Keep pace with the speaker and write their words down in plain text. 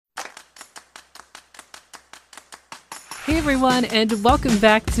Hey everyone, and welcome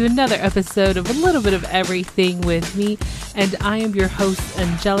back to another episode of A Little Bit of Everything with me. And I am your host,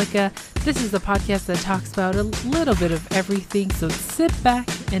 Angelica. This is the podcast that talks about a little bit of everything, so sit back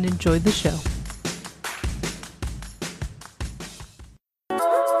and enjoy the show.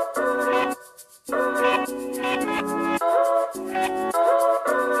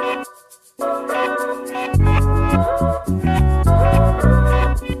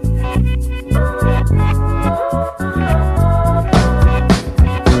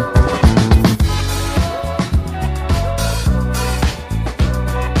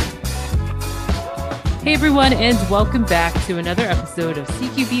 Hey everyone, and welcome back to another episode of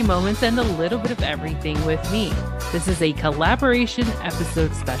CQB Moments and a Little Bit of Everything with me. This is a collaboration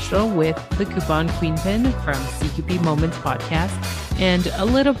episode special with the Coupon Queen Pin from CQB Moments podcast and a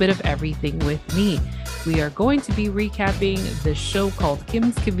little bit of everything with me. We are going to be recapping the show called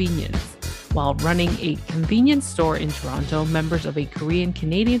Kim's Convenience. While running a convenience store in Toronto, members of a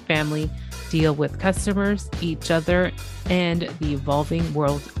Korean-Canadian family deal with customers, each other, and the evolving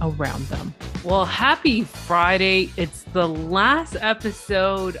world around them. Well, happy Friday. It's the last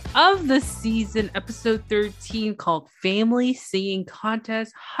episode of the season, episode 13, called Family Singing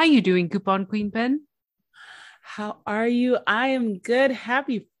Contest. How you doing, Coupon Queen Pen? How are you? I am good.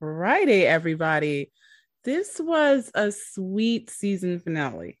 Happy Friday, everybody. This was a sweet season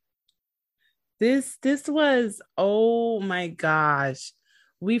finale. This was, oh my gosh.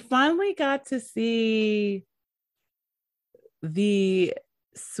 We finally got to see the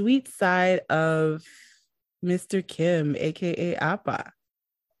sweet side of Mr. Kim, aka Appa.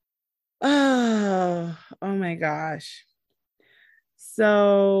 Oh my gosh.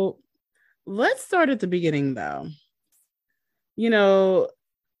 So let's start at the beginning though. You know,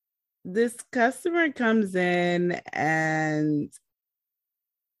 this customer comes in and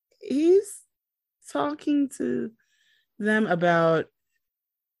he's talking to them about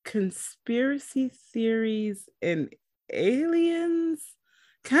conspiracy theories and aliens.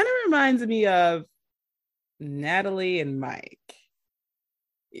 Kind of reminds me of Natalie and Mike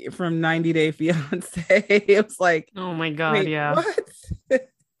from 90 Day Fiance. It was like, oh my God, yeah. What?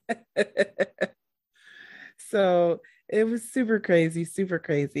 So it was super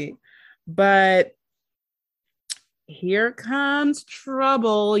crazy. But here comes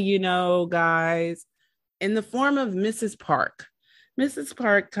trouble, guys, in the form of Mrs. Park. Mrs.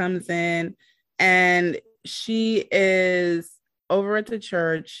 Park comes in and she is over at the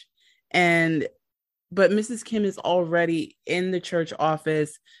church, but Mrs. Kim is already in the church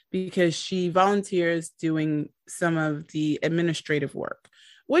office because she volunteers doing some of the administrative work,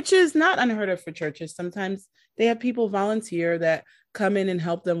 which is not unheard of for churches. Sometimes they have people volunteer that come in and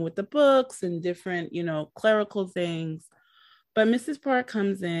help them with the books and different, clerical things. But Mrs. Park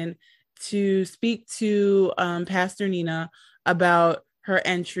comes in to speak to Pastor Nina about her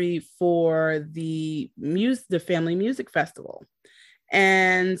entry for the family music festival.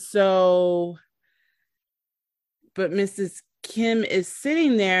 And so, but Mrs. Kim is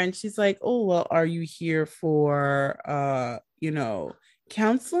sitting there and she's like, oh, well, are you here for,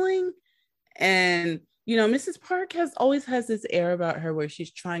 counseling? And, Mrs. Park always has this air about her where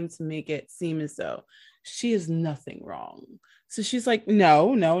she's trying to make it seem as though she is nothing wrong. So she's like,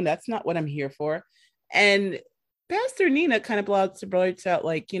 no, that's not what I'm here for. And Pastor Nina kind of blurts out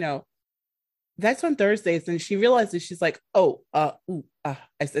like, that's on Thursdays. And she realizes, she's like, I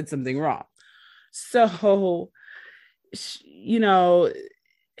said something wrong. So, she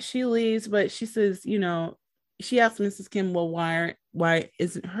leaves, but she says, she asks Mrs. Kim, well, why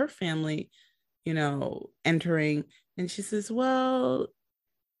isn't her family, entering? And she says, well,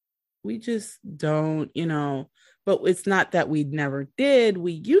 we just don't, but it's not that we never did.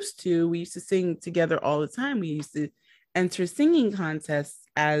 We used to sing together all the time. We used to enter singing contests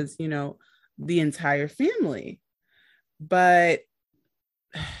as, the entire family. But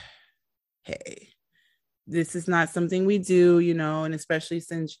hey, this is not something we do, and especially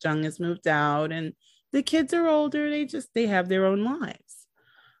since Jung has moved out and the kids are older, they have their own lives.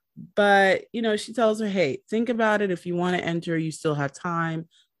 But, she tells her, hey, think about it. If you want to enter, you still have time.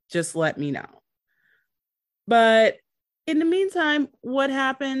 Just let me know. But in the meantime, what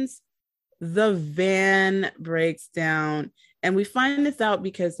happens? The van breaks down. And we find this out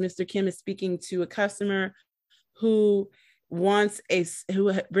because Mr. Kim is speaking to a customer who brings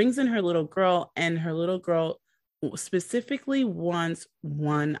in her little girl, and her little girl specifically wants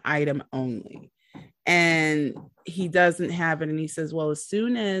one item only. And he doesn't have it. And he says, well, as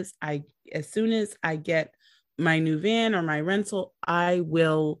soon as I get my new van or my rental, I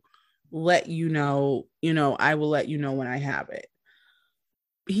will let you know, I will let you know when I have it.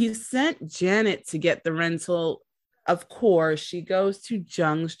 He sent Janet to get the rental of course, she goes to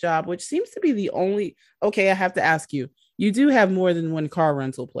Jung's job, which seems to be the only. Okay, I have to ask you. You do have more than one car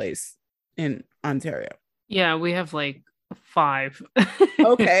rental place in Ontario. Yeah, we have like five.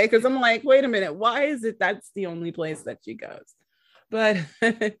 Okay, because I'm like, wait a minute, why is it that's the only place that she goes? But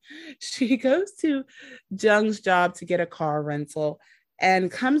she goes to Jung's job to get a car rental and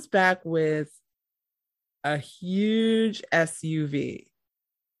comes back with a huge SUV.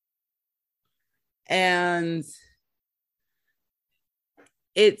 And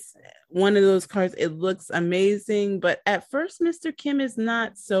it's one of those cars, it looks amazing, but at first, Mr. Kim is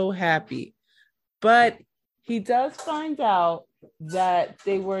not so happy. But he does find out that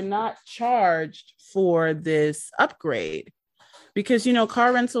they were not charged for this upgrade because,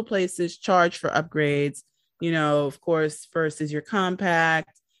 car rental places charge for upgrades. Of course, first is your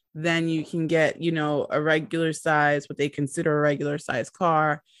compact, then you can get, a regular size, what they consider a regular size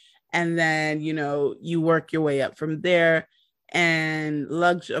car. And then, you work your way up from there. And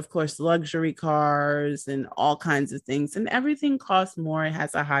of course, luxury cars and all kinds of things. And everything costs more. It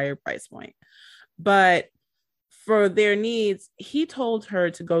has a higher price point. But for their needs, he told her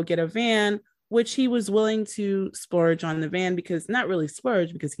to go get a van, which he was willing to splurge on the van because not really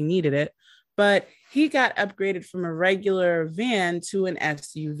splurge because he needed it, but he got upgraded from a regular van to an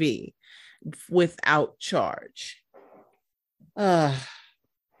SUV without charge. Mr.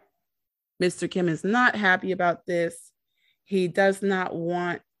 Kim is not happy about this. He does not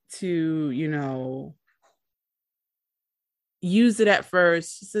want to, use it at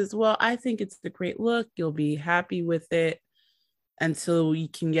first. She says, well, I think it's a great look. You'll be happy with it until we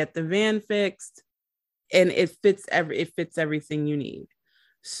can get the van fixed. And it fits everything you need.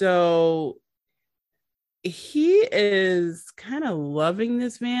 So he is kind of loving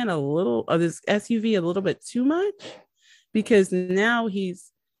this van this SUV a little bit too much because now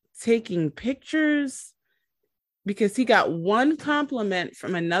he's taking pictures because he got one compliment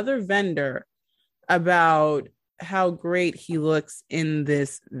from another vendor about how great he looks in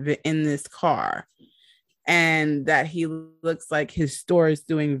this car and that he looks like his store is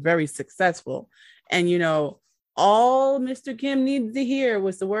doing very successful. And, all Mr. Kim needed to hear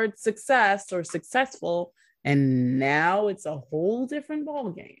was the word success or successful. And now it's a whole different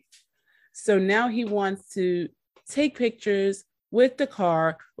ballgame. So now he wants to take pictures with the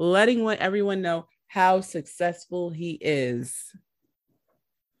car, letting everyone know how successful he is.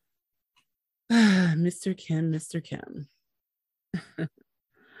 Mr. Kim.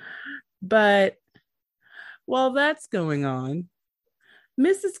 But while that's going on,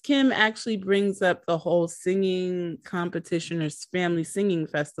 Mrs. Kim actually brings up the whole singing competition or family singing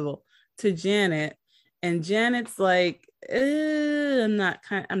festival to Janet. And Janet's like,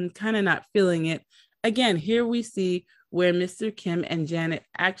 I'm kind of not feeling it. Again, here we see where Mr. Kim and Janet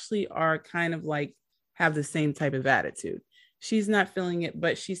actually are kind of like have the same type of attitude. She's not feeling it,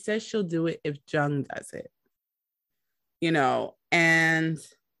 but she says she'll do it if Jung does it. And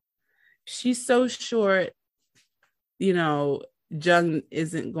she's so short, Jung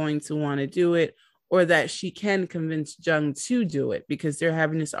isn't going to want to do it, or that she can convince Jung to do it because they're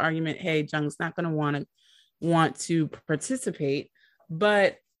having this argument. Hey, Jung's not going to want to participate,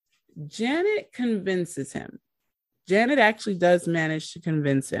 but Janet convinces him. Janet actually does manage to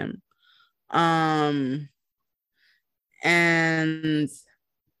convince him. And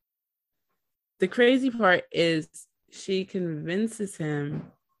the crazy part is she convinces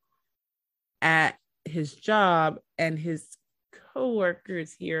him at his job and his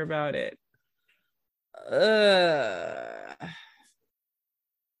coworkers hear about it.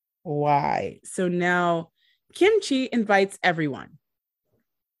 Why? So now Kimchi invites everyone.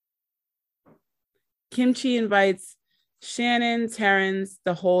 Kimchi invites Shannon, Terrence,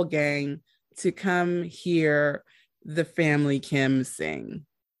 the whole gang to come hear the family Kim sing.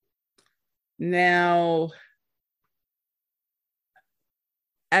 Now,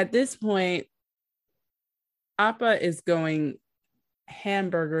 at this point, Appa is going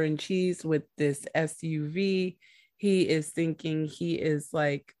hamburger and cheese with this SUV. He is thinking he is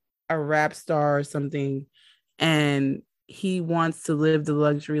like a rap star or something, and he wants to live the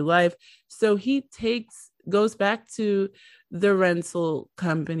luxury life. So he goes back to the rental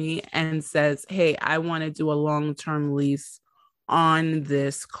company and says, hey, I want to do a long-term lease on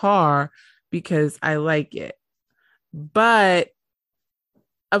this car because I like it. But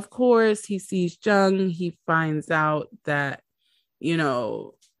of course, he sees Jung. He finds out that,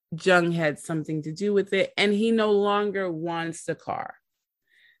 Jung had something to do with it, and he no longer wants the car.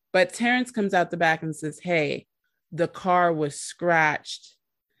 But Terrence comes out the back and says, hey, the car was scratched.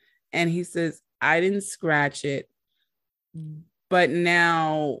 And he says, I didn't scratch it. But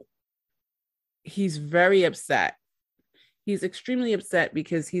now he's very upset he's extremely upset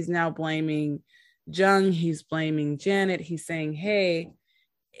because he's now blaming Jung, he's blaming Janet. He's saying, hey,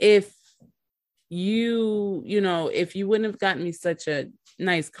 if if you wouldn't have gotten me such a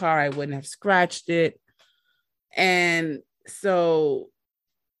nice car, I wouldn't have scratched it. And so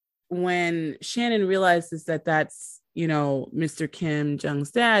when Shannon realizes that that's, Mr. Kim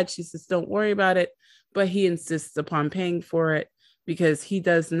Jung's dad, she says, don't worry about it. But he insists upon paying for it because he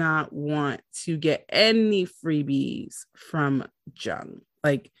does not want to get any freebies from Jung.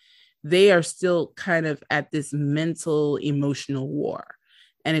 Like, they are still kind of at this mental, emotional war.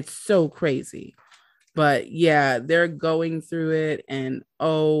 And it's so crazy. But yeah, they're going through it. And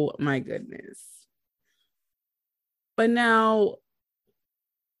oh my goodness. But now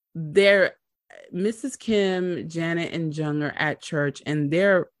Mrs. Kim, Janet, and Jung are at church and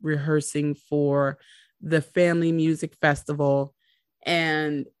they're rehearsing for the family music festival.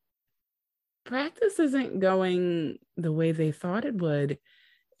 And practice isn't going the way they thought it would.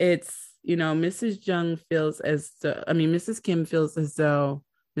 It's, Mrs. Kim feels as though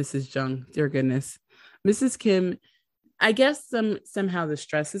Mrs. Jung, dear goodness, Mrs. Kim, I guess somehow the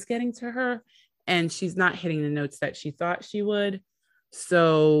stress is getting to her and she's not hitting the notes that she thought she would.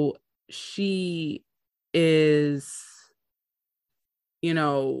 So she is,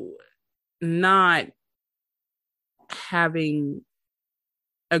 not having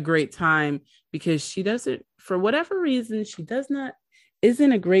a great time because she doesn't, for whatever reason,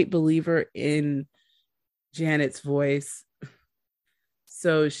 isn't a great believer in Janet's voice.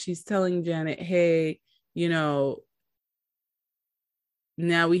 So she's telling Janet, hey, now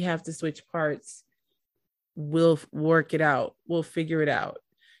we have to switch parts. We'll work it out. We'll figure it out,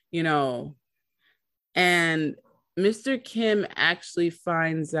 And Mr. Kim actually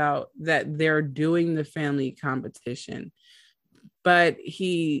finds out that they're doing the family competition, but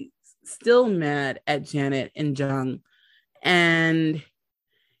he's still mad at Janet and Jung. And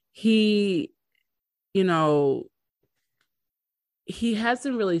he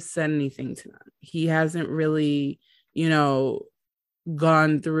hasn't really said anything to them. He hasn't really,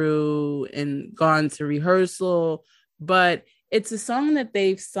 gone through and gone to rehearsal, but it's a song that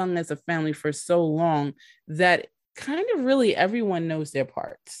they've sung as a family for so long that kind of really everyone knows their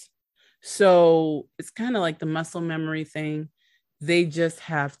parts. So it's kind of like the muscle memory thing. They just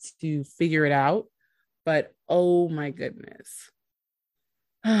have to figure it out. But oh my goodness.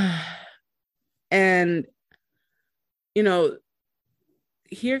 And,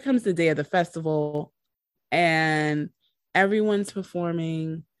 here comes the day of the festival and everyone's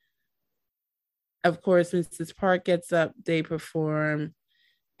performing. Of course, Mrs. Park gets up, they perform,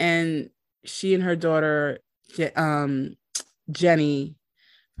 and she and her daughter, Jenny,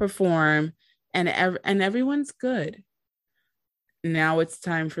 perform, and everyone's good. Now it's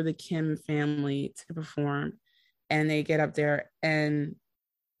time for the Kim family to perform, and they get up there, and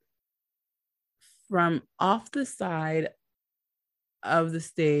from off the side of the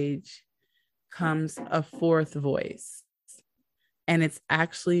stage comes a fourth voice, and it's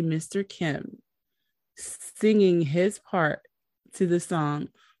actually Mr. Kim singing his part to the song,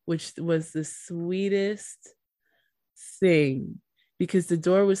 which was the sweetest thing because the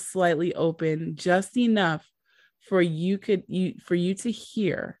door was slightly open just enough for you to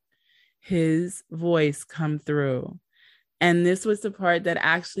hear his voice come through. And this was the part that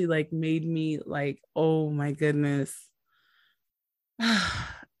actually made me oh my goodness.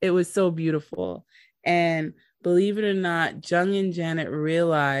 It was so beautiful. And believe it or not, Jung and Janet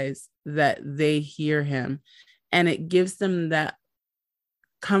realize that they hear him, and it gives them that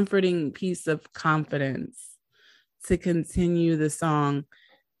comforting piece of confidence to continue the song.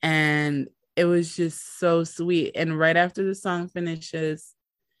 And it was just so sweet. And right after the song finishes,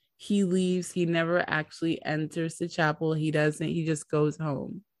 he leaves. He never actually enters the chapel. He doesn't. He just goes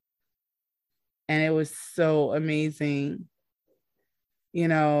home. And it was so amazing,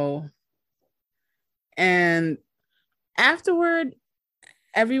 And afterward,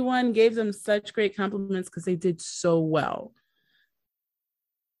 everyone gave them such great compliments because they did so well.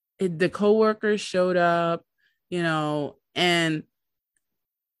 The coworkers showed up, and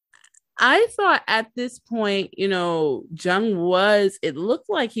I thought at this point, it looked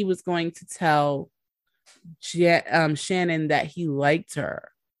like he was going to tell Shannon that he liked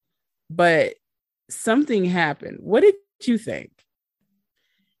her, but something happened. What did you think?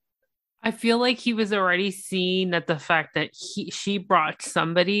 I feel like he was already seeing that the fact that she brought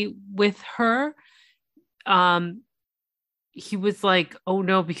somebody with her. He was like, oh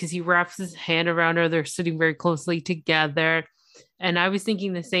no, because he wraps his hand around her. They're sitting very closely together. And I was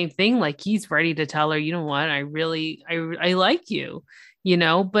thinking the same thing, like he's ready to tell her, you know what, I like you,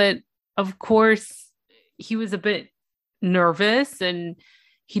 but of course he was a bit nervous and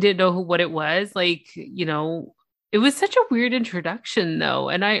he didn't know what it was. Like, it was such a weird introduction though.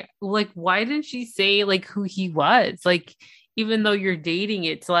 And I like, why didn't she say like who he was? Like, even though you're dating,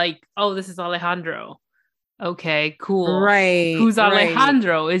 it's like, oh, this is Alejandro. Okay, cool. Right, Who's right.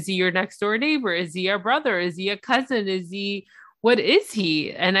 Alejandro? Is he your next door neighbor? Is he a brother? Is he a cousin? What is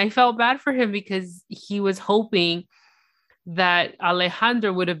he? And I felt bad for him because he was hoping that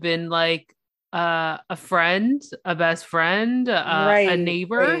Alejandro would have been like a friend, a best friend, a Right,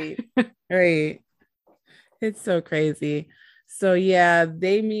 neighbor. right, right. It's so crazy. So yeah,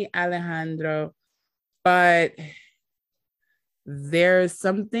 they meet Alejandro, but there's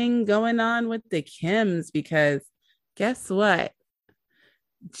something going on with the Kims because guess what?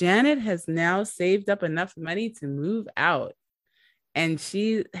 Janet has now saved up enough money to move out. And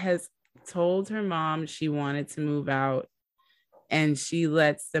she has told her mom she wanted to move out. And she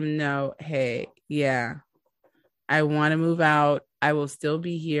lets them know, hey, yeah, I want to move out. I will still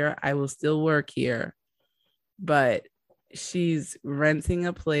be here. I will still work here. But she's renting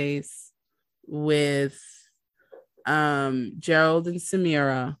a place with Gerald and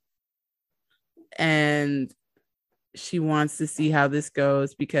Samira. And she wants to see how this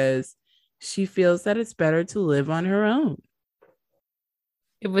goes because she feels that it's better to live on her own.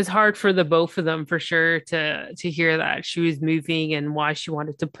 It was hard for the both of them for sure to hear that she was moving and why she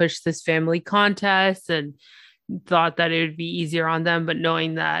wanted to push this family contest and thought that it would be easier on them, but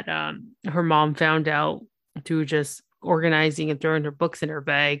knowing that her mom found out through just organizing and throwing her books in her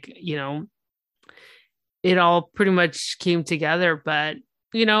bag, it all pretty much came together. But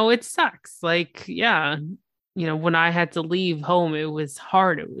it sucks. Like, yeah, when I had to leave home, it was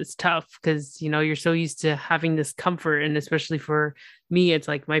hard. It was tough because, you're so used to having this comfort. And especially for me, it's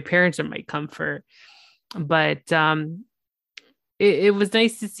like my parents are my comfort. But it was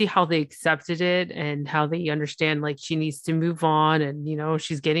nice to see how they accepted it and how they understand like she needs to move on and,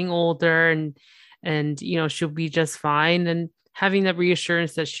 she's getting older and, she'll be just fine. And having that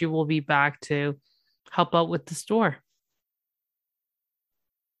reassurance that she will be back to help out with the store.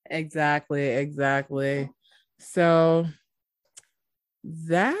 Exactly. So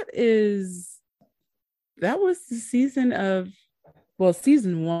that was the season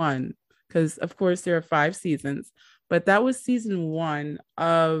one, because of course there are 5 seasons, but that was season 1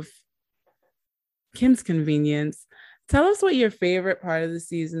 of Kim's Convenience. Tell us what your favorite part of the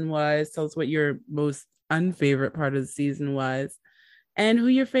season was. Tell us what your most unfavorite part of the season was, and who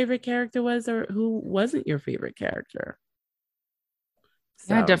your favorite character was or who wasn't your favorite character.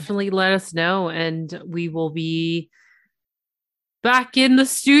 Yeah, So definitely let us know. And we will be back in the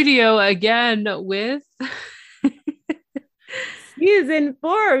studio again with season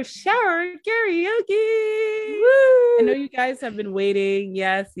 4 shower karaoke. Woo! I know you guys have been waiting.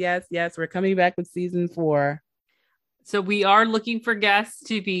 Yes. We're coming back with season 4. So we are looking for guests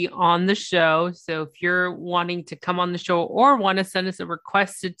to be on the show. So if you're wanting to come on the show or want to send us a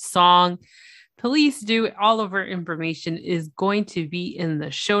requested song, please do. All of our information is going to be in the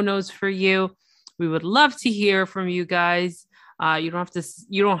show notes for you. We would love to hear from you guys. You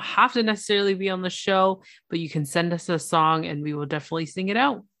don't have to necessarily be on the show, but you can send us a song and we will definitely sing it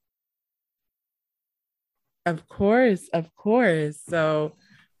out. Of course. So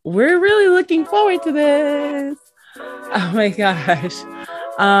we're really looking forward to this. Oh my gosh.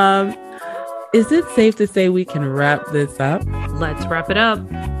 Is it safe to say we can wrap this up? Let's wrap it up.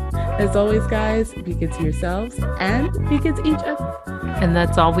 As always, guys, be good to yourselves and be good to each other. And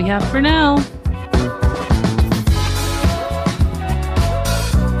that's all we have for now.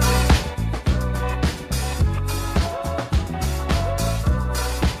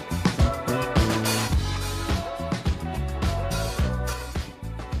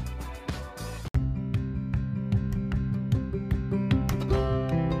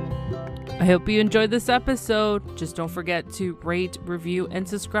 I hope you enjoyed this episode. Just don't forget to rate, review, and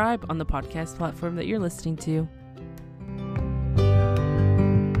subscribe on the podcast platform that you're listening to.